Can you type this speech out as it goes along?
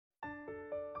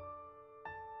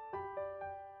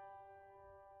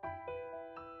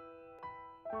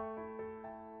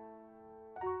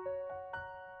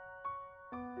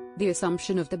The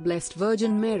Assumption of the Blessed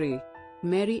Virgin Mary.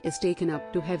 Mary is taken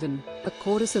up to heaven, a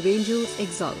chorus of angels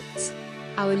exults.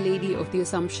 Our Lady of the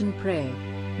Assumption Prayer.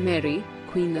 Mary,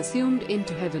 Queen assumed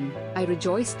into heaven, I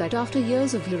rejoice that after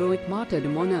years of heroic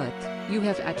martyrdom on earth, you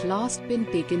have at last been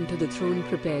taken to the throne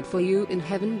prepared for you in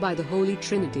heaven by the Holy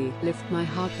Trinity. Lift my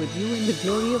heart with you in the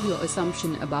glory of your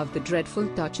Assumption above the dreadful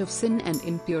touch of sin and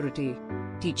impurity.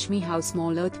 Teach me how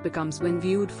small earth becomes when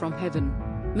viewed from heaven.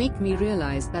 Make me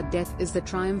realize that death is the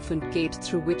triumphant gate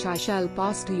through which I shall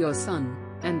pass to your Son,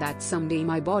 and that someday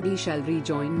my body shall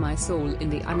rejoin my soul in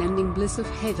the unending bliss of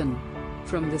heaven.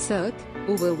 From this earth,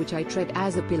 over which I tread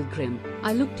as a pilgrim,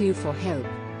 I look to you for help.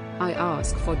 I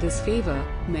ask for this favor,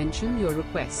 mention your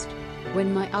request.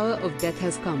 When my hour of death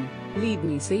has come, lead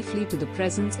me safely to the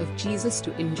presence of Jesus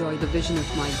to enjoy the vision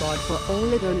of my God for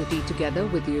all eternity together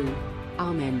with you.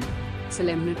 Amen.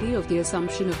 Solemnity of the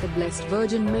Assumption of the Blessed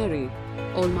Virgin Mary.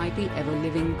 Almighty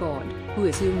ever-living God, who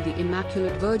assumed the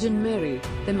Immaculate Virgin Mary,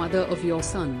 the mother of your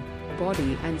Son,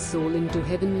 body and soul into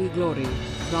heavenly glory,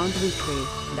 grant we pray,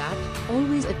 that,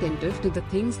 always attentive to the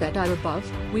things that are above,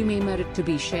 we may merit to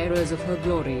be sharers of her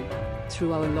glory.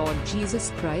 Through our Lord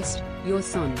Jesus Christ, your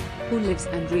Son, who lives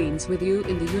and reigns with you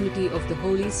in the unity of the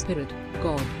Holy Spirit,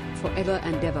 God, forever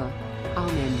and ever.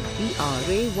 Amen.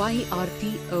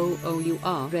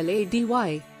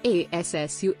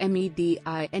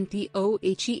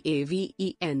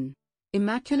 PRAYRTOOURLADYASSUMEDINTOHEAVEN.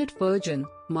 Immaculate Virgin,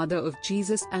 Mother of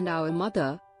Jesus and our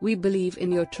Mother, we believe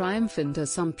in your triumphant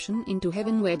Assumption into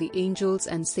heaven where the angels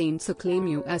and saints acclaim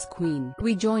you as Queen.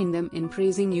 We join them in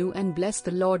praising you and bless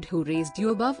the Lord who raised you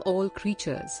above all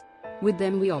creatures. With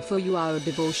them we offer you our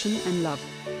devotion and love.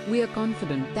 We are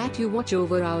confident that you watch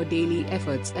over our daily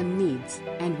efforts and needs,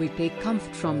 and we take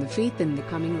comfort from the faith in the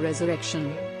coming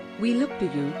resurrection. We look to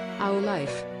you, our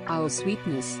life, our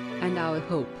sweetness, and our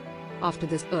hope. After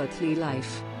this earthly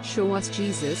life, show us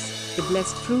Jesus, the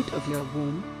blessed fruit of your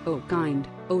womb, O kind,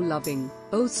 O loving,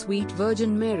 O sweet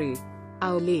Virgin Mary.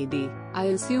 Our Lady, I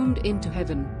assumed into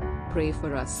heaven, pray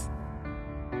for us.